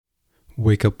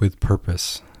wake up with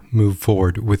purpose, move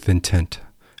forward with intent,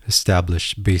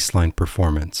 establish baseline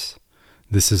performance.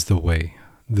 This is the way.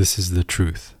 This is the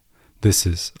truth. This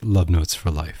is Love Notes for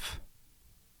Life.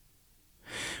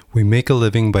 We make a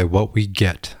living by what we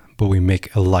get, but we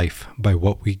make a life by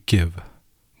what we give.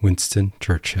 Winston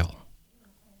Churchill.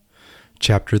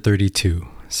 Chapter 32.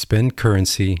 Spend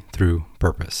currency through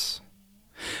purpose.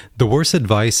 The worst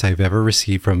advice I've ever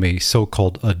received from a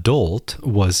so-called adult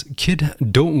was, "Kid,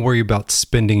 don't worry about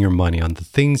spending your money on the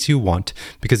things you want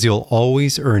because you'll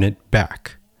always earn it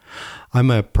back." I'm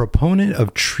a proponent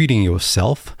of treating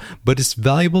yourself, but it's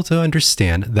valuable to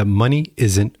understand that money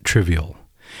isn't trivial.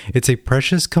 It's a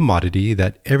precious commodity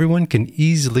that everyone can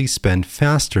easily spend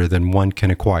faster than one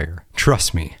can acquire.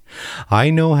 Trust me,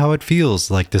 I know how it feels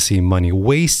like to see money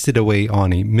wasted away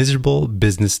on a miserable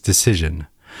business decision.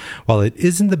 While it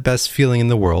isn't the best feeling in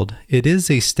the world, it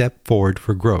is a step forward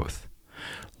for growth.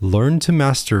 Learn to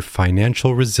master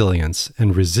financial resilience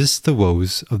and resist the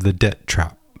woes of the debt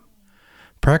trap.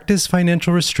 Practice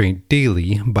financial restraint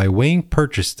daily by weighing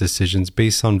purchase decisions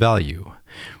based on value.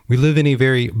 We live in a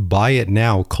very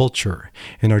buy-it-now culture,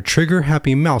 and our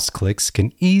trigger-happy mouse clicks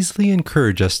can easily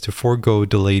encourage us to forego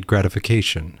delayed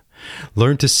gratification.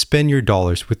 Learn to spend your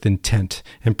dollars with intent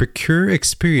and procure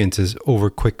experiences over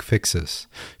quick fixes.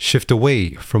 Shift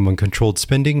away from uncontrolled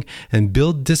spending and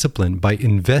build discipline by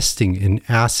investing in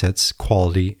assets,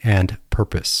 quality, and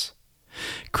purpose.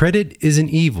 Credit isn't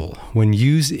evil when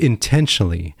used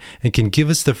intentionally and can give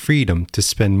us the freedom to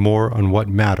spend more on what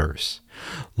matters.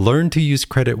 Learn to use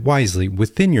credit wisely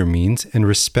within your means and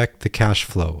respect the cash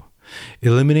flow.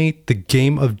 Eliminate the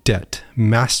game of debt,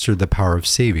 master the power of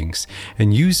savings,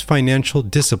 and use financial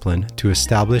discipline to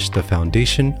establish the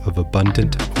foundation of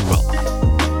abundant wealth.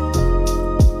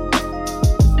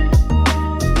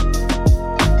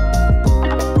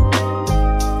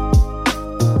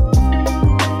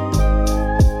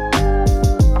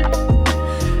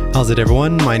 How's it,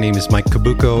 everyone? My name is Mike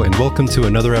Kabuko, and welcome to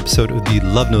another episode of the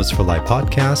Love Notes for Life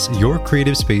podcast, your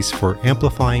creative space for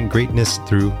amplifying greatness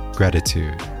through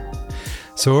gratitude.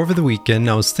 So over the weekend,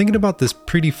 I was thinking about this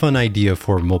pretty fun idea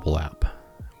for a mobile app.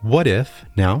 What if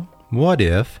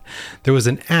there was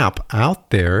an app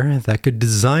out there that could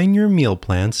design your meal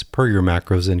plans per your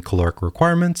macros and caloric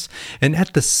requirements, and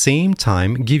at the same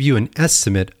time give you an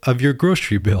estimate of your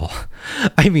grocery bill?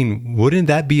 I mean, wouldn't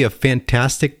that be a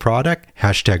fantastic product?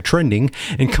 #trending.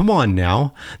 And come on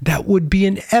now, that would be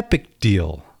an epic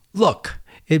deal. Look,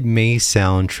 it may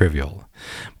sound trivial,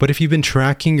 but if you've been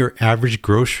tracking your average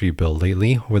grocery bill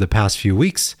lately over the past few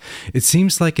weeks, it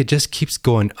seems like it just keeps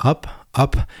going up,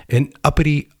 and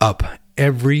uppity up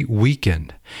every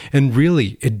weekend. And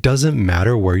really, it doesn't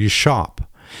matter where you shop.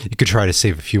 You could try to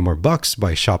save a few more bucks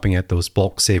by shopping at those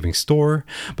bulk savings store,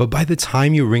 but by the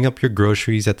time you ring up your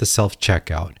groceries at the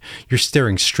self-checkout, you're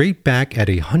staring straight back at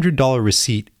a $100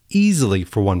 receipt easily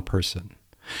for one person.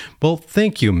 Well,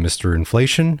 thank you, Mr.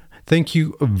 Inflation. Thank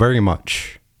you very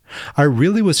much. I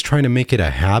really was trying to make it a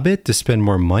habit to spend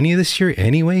more money this year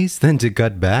anyways than to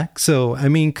cut back, so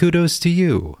kudos to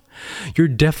you. You're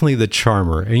definitely the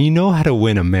charmer, and you know how to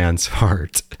win a man's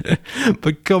heart.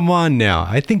 But come on now,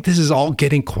 I think this is all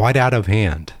getting quite out of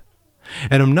hand.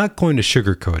 And I'm not going to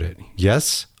sugarcoat it.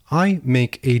 Yes, I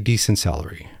make a decent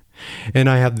salary, and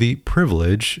I have the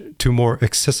privilege to more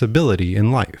accessibility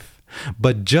in life.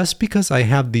 But just because I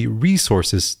have the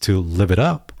resources to live it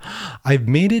up, I've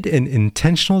made it an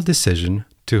intentional decision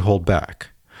to hold back.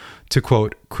 To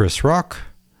quote Chris Rock,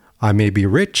 "I may be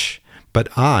rich, but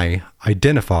I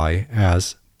identify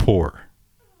as poor."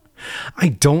 I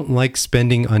don't like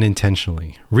spending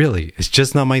unintentionally. Really, it's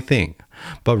just not my thing.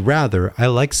 But rather, I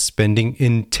like spending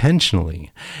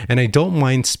intentionally, and I don't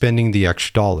mind spending the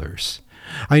extra dollars.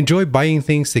 I enjoy buying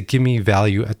things that give me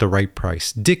value at the right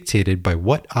price, dictated by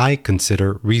what I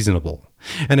consider reasonable.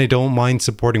 And I don't mind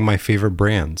supporting my favorite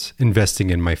brands, investing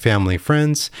in my family,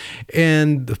 friends,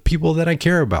 and the people that I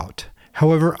care about.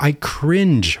 However, I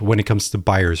cringe when it comes to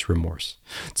buyer's remorse.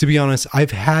 To be honest,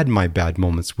 I've had my bad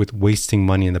moments with wasting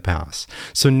money in the past.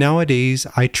 So nowadays,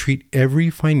 I treat every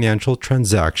financial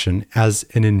transaction as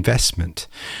an investment.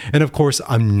 And of course,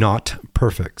 I'm not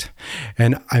perfect.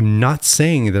 And I'm not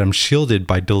saying that I'm shielded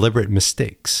by deliberate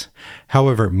mistakes.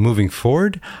 However, moving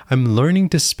forward, I'm learning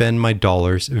to spend my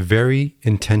dollars very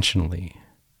intentionally.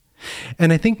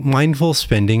 And I think mindful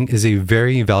spending is a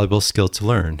very valuable skill to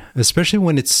learn, especially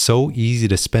when it's so easy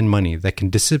to spend money that can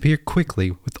disappear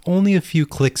quickly with only a few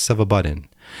clicks of a button.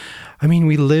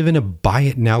 We live in a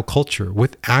buy-it-now culture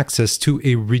with access to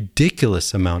a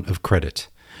ridiculous amount of credit.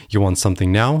 You want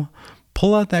something now?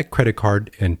 Pull out that credit card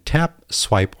and tap,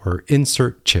 swipe, or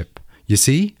insert chip. You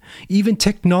see, even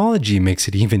technology makes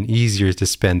it even easier to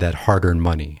spend that hard-earned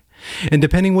money. And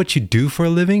depending what you do for a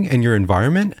living and your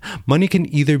environment, money can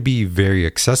either be very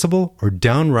accessible or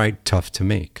downright tough to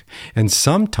make. And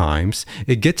sometimes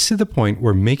it gets to the point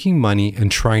where making money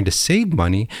and trying to save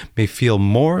money may feel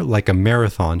more like a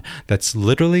marathon that's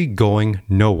literally going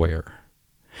nowhere.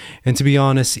 And to be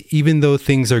honest, even though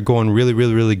things are going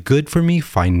really good for me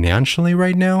financially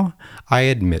right now, I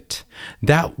admit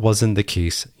that wasn't the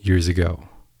case years ago.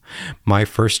 My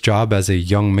first job as a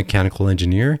young mechanical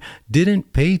engineer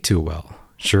didn't pay too well.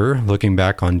 Sure, looking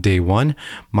back on day one,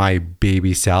 my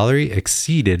baby salary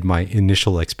exceeded my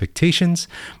initial expectations,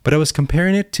 but I was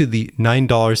comparing it to the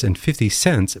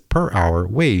 $9.50 per hour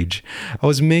wage I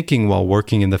was making while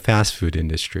working in the fast food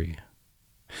industry.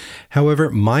 However,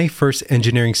 my first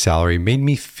engineering salary made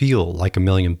me feel like $1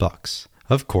 million.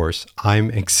 Of course, I'm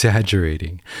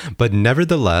exaggerating, but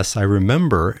nevertheless, I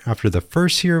remember after the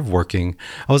first year of working,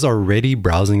 I was already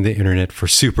browsing the internet for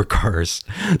supercars,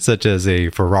 such as a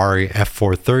Ferrari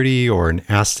F430 or an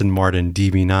Aston Martin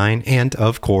DB9, and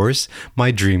of course,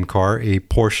 my dream car, a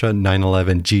Porsche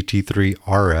 911 GT3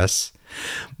 RS.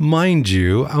 Mind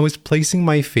you, I was placing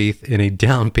my faith in a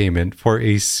down payment for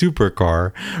a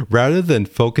supercar rather than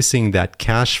focusing that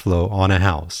cash flow on a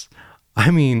house.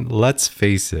 I mean, let's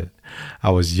face it, I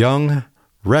was young,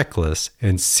 reckless,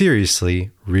 and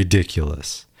seriously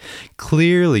ridiculous.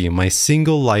 Clearly, my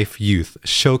single life youth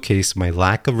showcased my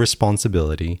lack of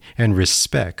responsibility and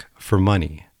respect for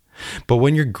money. But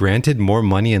when you're granted more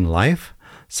money in life,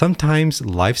 sometimes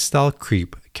lifestyle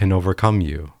creep can overcome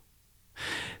you.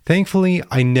 Thankfully,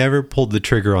 I never pulled the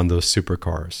trigger on those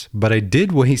supercars, but I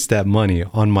did waste that money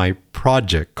on my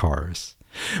project cars.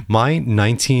 My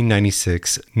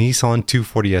 1996 Nissan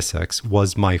 240SX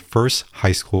was my first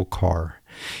high school car.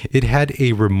 It had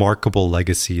a remarkable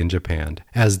legacy in Japan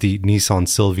as the Nissan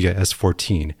Silvia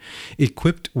S14,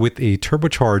 equipped with a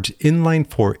turbocharged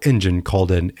inline-4 engine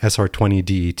called an SR20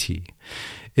 DET.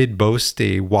 It boasts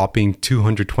a whopping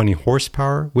 220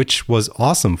 horsepower, which was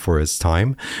awesome for its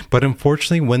time, but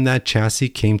unfortunately when that chassis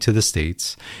came to the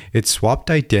States, it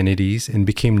swapped identities and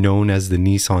became known as the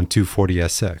Nissan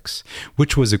 240SX,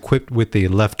 which was equipped with a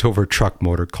leftover truck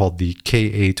motor called the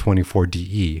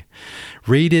KA24DE,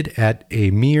 rated at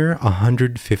a mere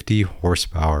 150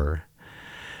 horsepower.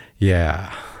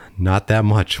 Yeah, not that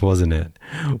much, wasn't it?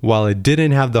 While it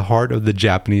didn't have the heart of the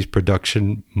Japanese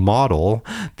production model,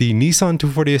 the Nissan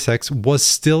 240SX was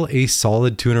still a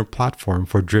solid tuner platform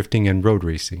for drifting and road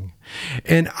racing.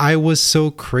 And I was so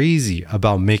crazy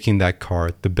about making that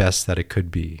car the best that it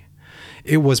could be.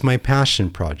 It was my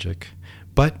passion project,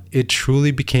 but it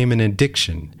truly became an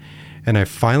addiction, and I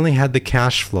finally had the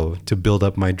cash flow to build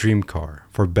up my dream car,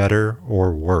 for better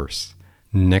or worse.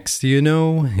 Next thing you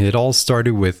know, it all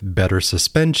started with better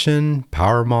suspension,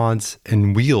 power mods,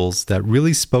 and wheels that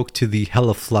really spoke to the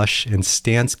hella flush and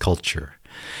stance culture.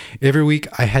 Every week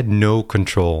I had no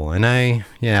control and I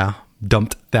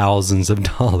dumped thousands of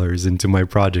dollars into my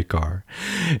project car.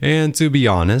 And to be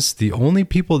honest, the only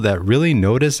people that really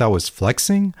noticed I was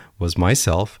flexing was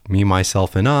myself,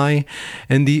 myself, and I,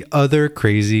 and the other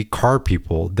crazy car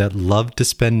people that loved to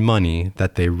spend money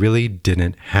that they really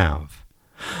didn't have.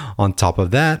 On top of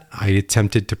that, I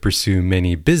attempted to pursue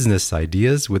many business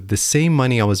ideas with the same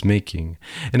money I was making,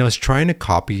 and I was trying to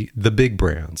copy the big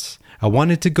brands. I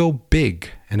wanted to go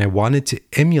big, and I wanted to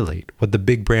emulate what the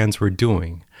big brands were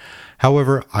doing.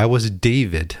 However, I was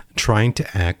David trying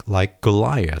to act like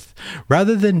Goliath,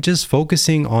 rather than just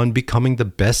focusing on becoming the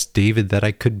best David that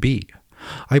I could be.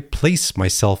 I placed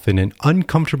myself in an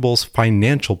uncomfortable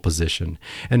financial position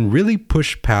and really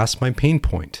pushed past my pain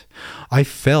point. I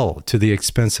fell to the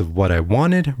expense of what I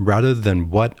wanted rather than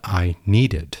what I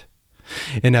needed.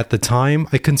 And at the time,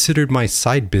 I considered my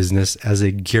side business as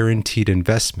a guaranteed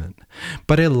investment,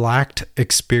 but I lacked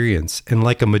experience, and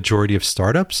like a majority of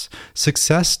startups,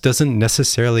 success doesn't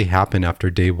necessarily happen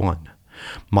after day one.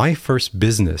 My first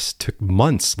business took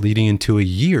months leading into a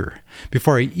year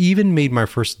before I even made my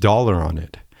first dollar on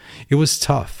it. It was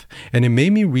tough, and it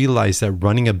made me realize that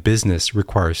running a business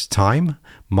requires time,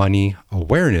 money,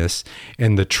 awareness,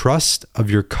 and the trust of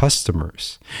your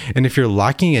customers. And if you're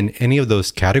lacking in any of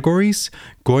those categories,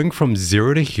 going from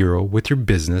zero to hero with your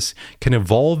business can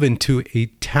evolve into a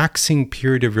taxing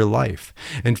period of your life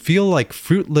and feel like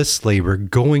fruitless labor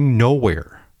going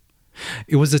nowhere.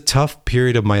 It was a tough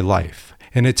period of my life,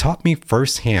 and it taught me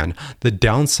firsthand the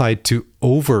downside to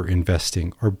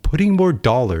over-investing or putting more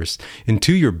dollars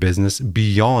into your business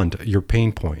beyond your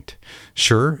pain point.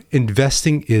 Sure,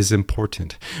 investing is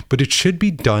important, but it should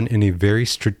be done in a very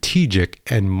strategic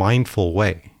and mindful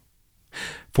way.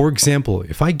 For example,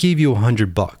 if I gave you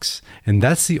 $100 and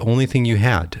that's the only thing you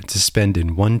had to spend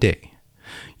in one day,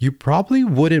 you probably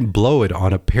wouldn't blow it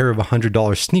on a pair of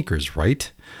 $100 sneakers,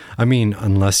 right? I mean,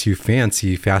 unless you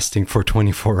fancy fasting for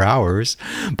 24 hours,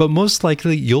 but most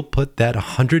likely you'll put that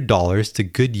 $100 to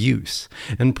good use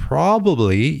and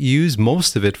probably use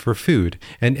most of it for food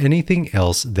and anything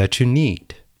else that you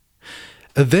need.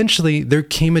 Eventually, there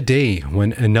came a day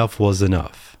when enough was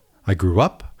enough. I grew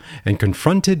up and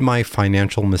confronted my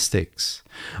financial mistakes.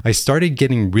 I started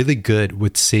getting really good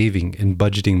with saving and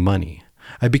budgeting money.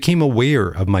 I became aware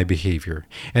of my behavior,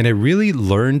 and I really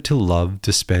learned to love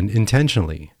to spend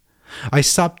intentionally. I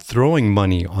stopped throwing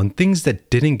money on things that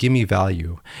didn't give me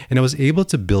value, and I was able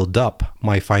to build up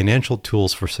my financial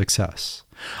tools for success.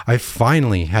 I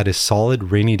finally had a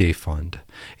solid rainy day fund,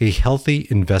 a healthy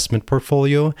investment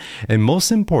portfolio, and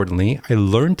most importantly, I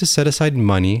learned to set aside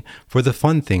money for the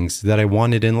fun things that I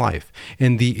wanted in life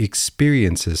and the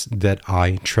experiences that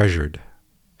I treasured.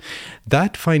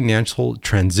 That financial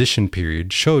transition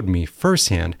period showed me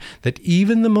firsthand that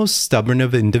even the most stubborn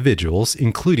of individuals,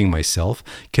 including myself,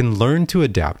 can learn to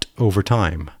adapt over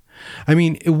time. I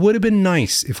mean, it would have been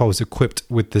nice if I was equipped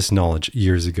with this knowledge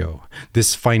years ago,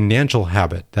 this financial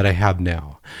habit that I have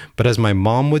now. But as my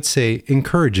mom would say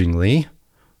encouragingly,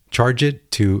 charge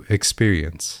it to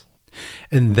experience.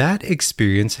 And that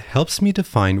experience helps me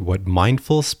define what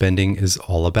mindful spending is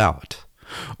all about.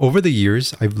 Over the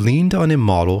years, I've leaned on a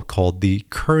model called the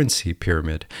currency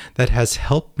pyramid that has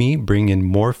helped me bring in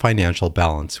more financial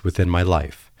balance within my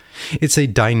life. It's a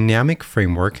dynamic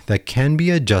framework that can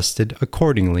be adjusted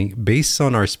accordingly based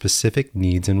on our specific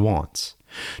needs and wants.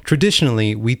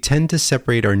 Traditionally, we tend to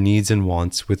separate our needs and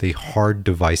wants with a hard,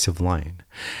 divisive line.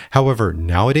 However,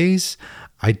 nowadays,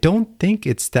 I don't think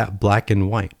it's that black and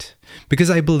white, because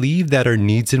I believe that our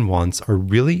needs and wants are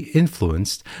really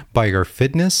influenced by our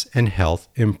fitness and health,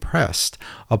 impressed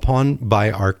upon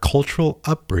by our cultural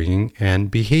upbringing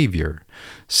and behavior.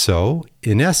 So,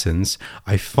 in essence,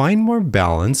 I find more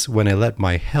balance when I let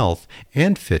my health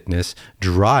and fitness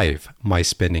drive my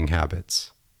spending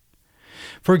habits.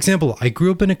 For example, I grew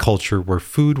up in a culture where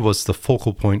food was the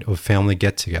focal point of family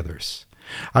get-togethers.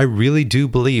 I really do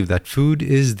believe that food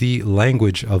is the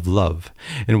language of love,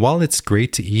 and while it's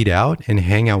great to eat out and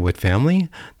hang out with family,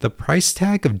 the price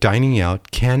tag of dining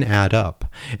out can add up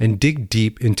and dig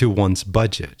deep into one's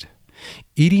budget.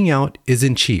 Eating out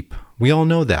isn't cheap, we all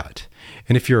know that,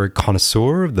 and if you're a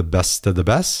connoisseur of the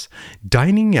best,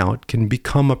 dining out can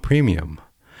become a premium.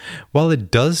 While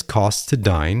it does cost to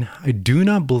dine, I do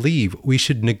not believe we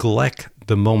should neglect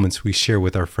the moments we share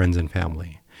with our friends and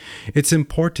family. It's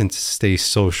important to stay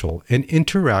social and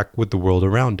interact with the world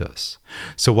around us.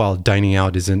 So while dining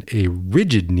out isn't a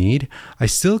rigid need, I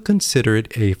still consider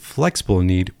it a flexible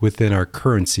need within our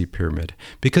currency pyramid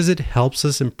because it helps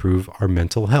us improve our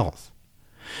mental health.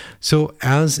 So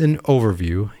as an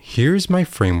overview, here's my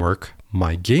framework,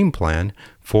 my game plan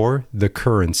for the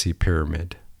currency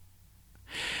pyramid.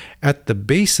 At the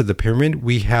base of the pyramid,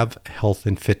 we have health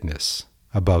and fitness.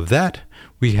 Above that,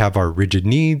 we have our rigid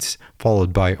needs,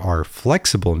 followed by our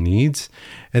flexible needs,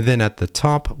 and then at the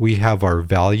top, we have our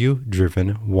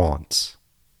value-driven wants.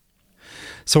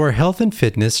 So our health and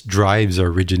fitness drives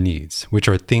our rigid needs, which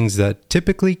are things that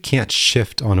typically can't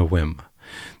shift on a whim.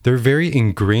 They're very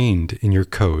ingrained in your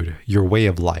code, your way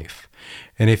of life,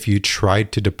 and if you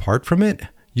tried to depart from it,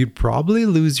 you'd probably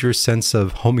lose your sense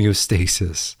of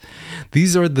homeostasis.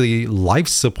 These are the life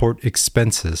support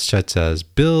expenses such as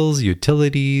bills,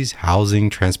 utilities, housing,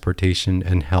 transportation,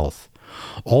 and health.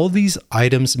 All these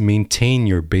items maintain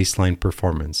your baseline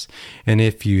performance, and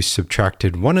if you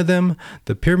subtracted one of them,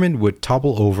 the pyramid would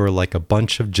topple over like a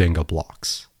bunch of Jenga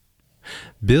blocks.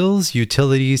 Bills,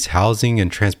 utilities, housing,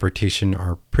 and transportation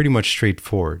are pretty much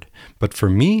straightforward, but for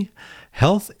me,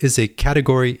 health is a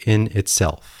category in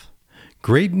itself.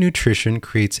 Great nutrition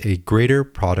creates a greater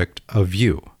product of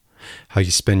you. How you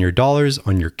spend your dollars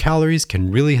on your calories can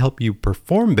really help you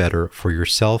perform better for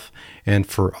yourself and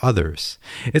for others.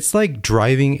 It's like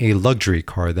driving a luxury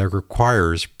car that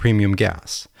requires premium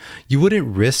gas. You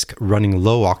wouldn't risk running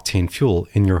low-octane fuel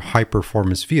in your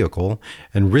high-performance vehicle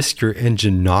and risk your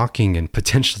engine knocking and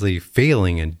potentially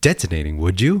failing and detonating,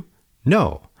 would you?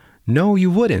 No,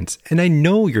 you wouldn't, and I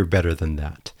know you're better than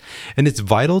that. And it's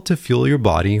vital to fuel your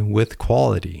body with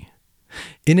quality.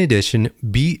 In addition,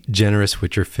 be generous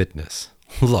with your fitness.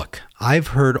 Look, I've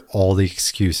heard all the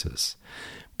excuses.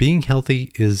 Being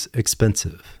healthy is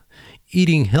expensive.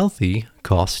 Eating healthy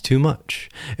costs too much.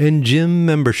 And gym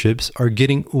memberships are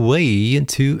getting way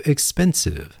too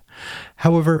expensive.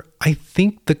 However, I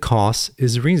think the cost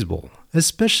is reasonable,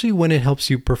 especially when it helps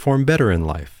you perform better in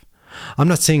life. I'm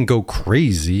not saying go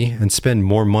crazy and spend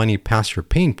more money past your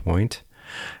pain point.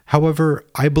 However,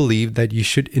 I believe that you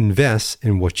should invest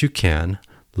in what you can,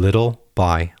 little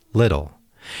by little.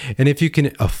 And if you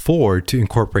can afford to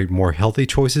incorporate more healthy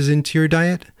choices into your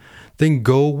diet, then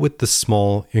go with the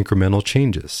small incremental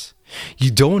changes.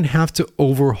 You don't have to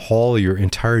overhaul your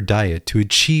entire diet to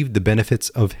achieve the benefits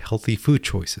of healthy food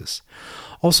choices.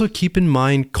 Also keep in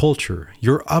mind culture,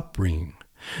 your upbringing.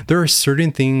 There are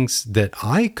certain things that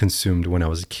I consumed when I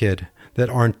was a kid that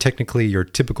aren't technically your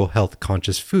typical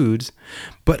health-conscious foods,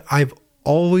 but I've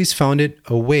always found it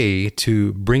a way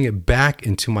to bring it back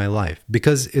into my life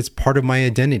because it's part of my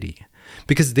identity,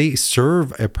 because they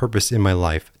serve a purpose in my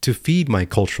life to feed my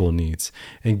cultural needs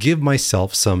and give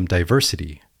myself some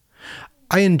diversity.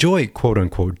 I enjoy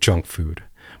quote-unquote junk food,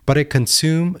 but I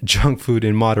consume junk food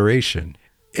in moderation.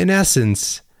 In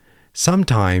essence,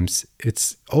 sometimes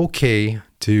it's okay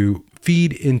to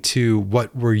feed into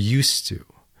what we're used to,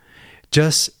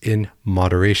 just in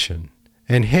moderation.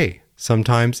 And hey,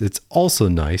 sometimes it's also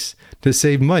nice to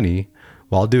save money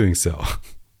while doing so.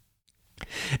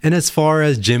 And as far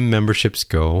as gym memberships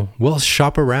go, well,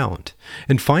 shop around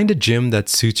and find a gym that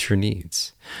suits your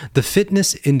needs. The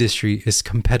fitness industry is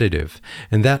competitive,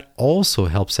 and that also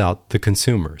helps out the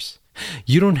consumers.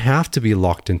 You don't have to be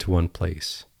locked into one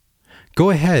place. Go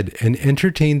ahead and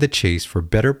entertain the chase for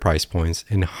better price points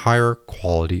and higher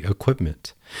quality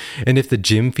equipment. And if the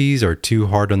gym fees are too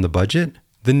hard on the budget,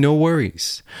 then no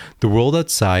worries. The world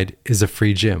outside is a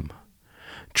free gym.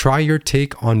 Try your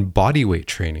take on bodyweight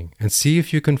training and see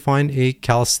if you can find a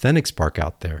calisthenics park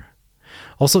out there.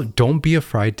 Also, don't be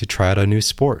afraid to try out a new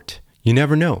sport. You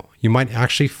never know. You might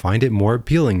actually find it more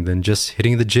appealing than just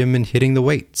hitting the gym and hitting the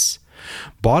weights.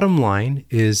 Bottom line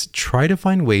is try to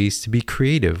find ways to be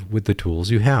creative with the tools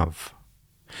you have.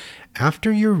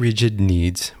 After your rigid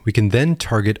needs, we can then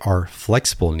target our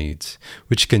flexible needs,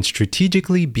 which can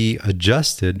strategically be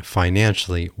adjusted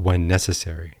financially when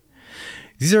necessary.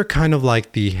 These are kind of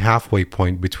like the halfway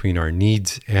point between our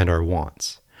needs and our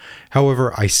wants.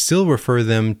 However, I still refer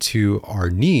them to our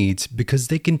needs because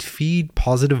they can feed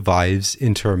positive vibes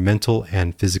into our mental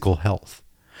and physical health.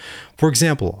 For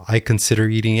example, I consider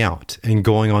eating out and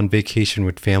going on vacation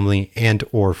with family and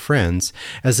or friends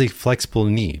as a flexible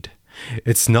need.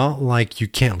 It's not like you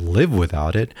can't live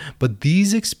without it, but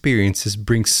these experiences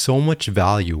bring so much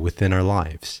value within our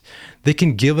lives. They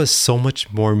can give us so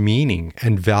much more meaning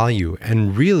and value,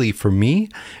 and really, for me,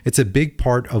 it's a big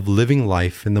part of living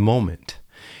life in the moment.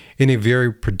 In a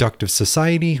very productive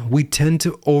society, we tend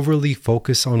to overly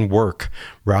focus on work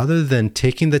rather than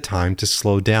taking the time to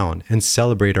slow down and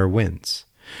celebrate our wins.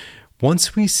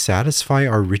 Once we satisfy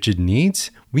our rigid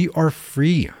needs, we are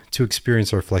free to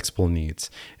experience our flexible needs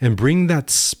and bring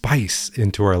that spice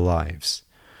into our lives.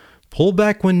 Pull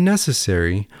back when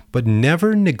necessary, but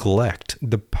never neglect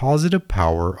the positive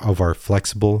power of our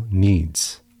flexible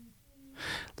needs.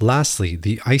 Lastly,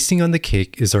 the icing on the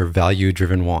cake is our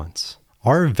value-driven wants.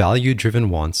 Our value-driven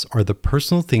wants are the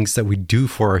personal things that we do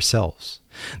for ourselves.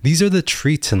 These are the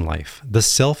treats in life, the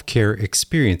self-care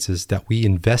experiences that we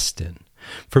invest in.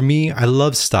 For me, I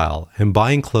love style and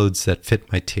buying clothes that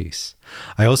fit my taste.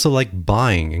 I also like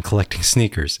buying and collecting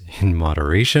sneakers in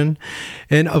moderation.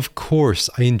 And of course,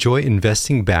 I enjoy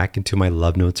investing back into my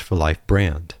Love Notes for Life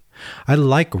brand. I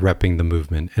like repping the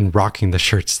movement and rocking the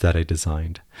shirts that I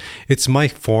designed. It's my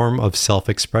form of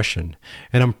self-expression,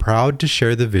 and I'm proud to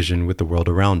share the vision with the world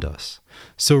around us.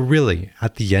 So really,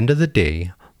 at the end of the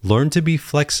day, learn to be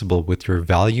flexible with your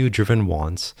value-driven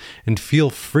wants and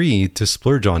feel free to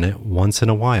splurge on it once in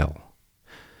a while.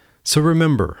 So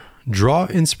remember, draw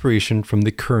inspiration from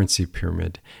the currency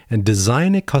pyramid and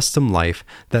design a custom life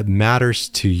that matters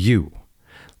to you.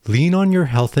 Lean on your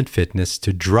health and fitness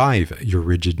to drive your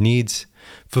rigid needs.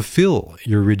 Fulfill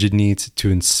your rigid needs to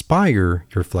inspire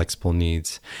your flexible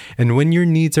needs. And when your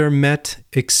needs are met,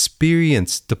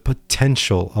 experience the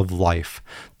potential of life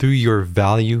through your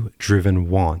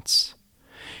value-driven wants.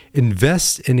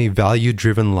 Invest in a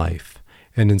value-driven life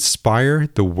and inspire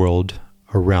the world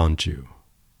around you.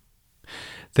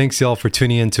 Thanks, y'all, for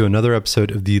tuning in to another episode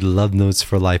of the Love Notes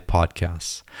for Life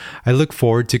podcast. I look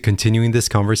forward to continuing this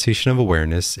conversation of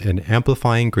awareness and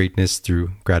amplifying greatness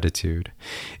through gratitude.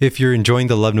 If you're enjoying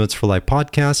the Love Notes for Life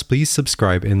podcast, please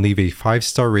subscribe and leave a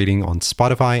 5-star rating on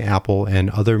Spotify, Apple, and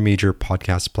other major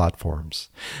podcast platforms.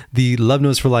 The Love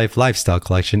Notes for Life lifestyle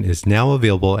collection is now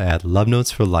available at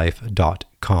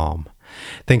lovenotesforlife.com.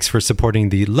 Thanks for supporting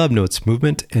the Love Notes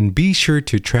movement, and be sure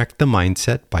to track the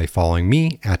mindset by following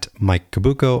me at Mike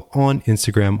Cabuco on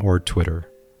Instagram or Twitter.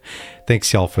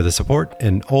 Thanks y'all for the support,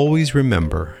 and always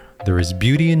remember, there is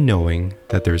beauty in knowing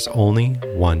that there's only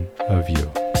one of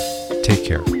you. Take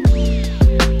care.